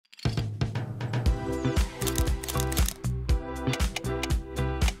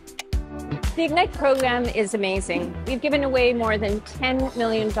The Ignite program is amazing. We've given away more than $10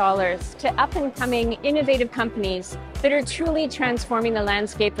 million to up-and-coming innovative companies that are truly transforming the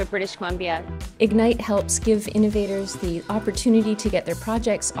landscape of British Columbia. Ignite helps give innovators the opportunity to get their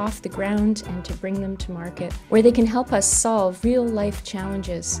projects off the ground and to bring them to market, where they can help us solve real-life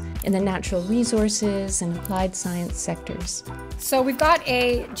challenges in the natural resources and applied science sectors. So we've got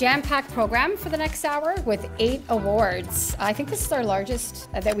a jam-packed program for the next hour with 8 awards. I think this is our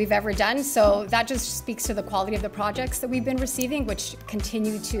largest that we've ever done, so that just speaks to the quality of the projects that we've been receiving, which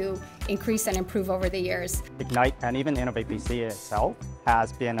continue to increase and improve over the years. Ignite and even Innovate BC itself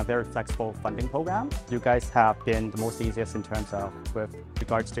has been a very flexible funding program. You guys have been the most easiest in terms of with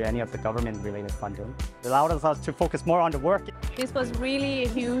regards to any of the government-related funding. It allowed us to focus more on the work. This was really a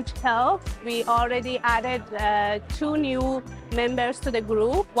huge help. We already added 2 new members to the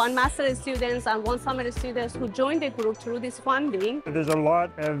group, 1 master's students and 1 summer students who joined the group through this funding. There's a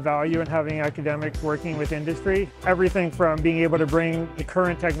lot of value in having academics working with industry. Everything from being able to bring the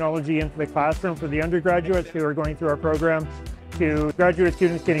current technology into the classroom for the undergraduates who are going through our program, to graduate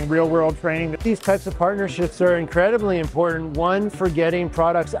students getting real-world training. These types of partnerships are incredibly important, one, for getting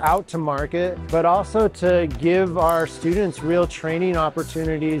products out to market, but also to give our students real training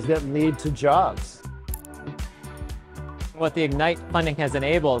opportunities that lead to jobs. What the Ignite funding has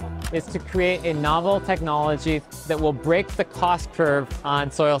enabled is to create a novel technology that will break the cost curve on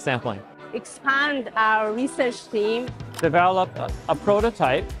soil sampling. Expand our research team. Develop a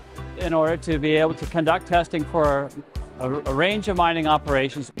prototype in order to be able to conduct testing for a range of mining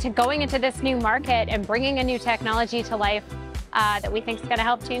operations. To going into this new market and bringing a new technology to life that we think is going to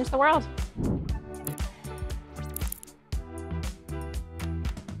help change the world.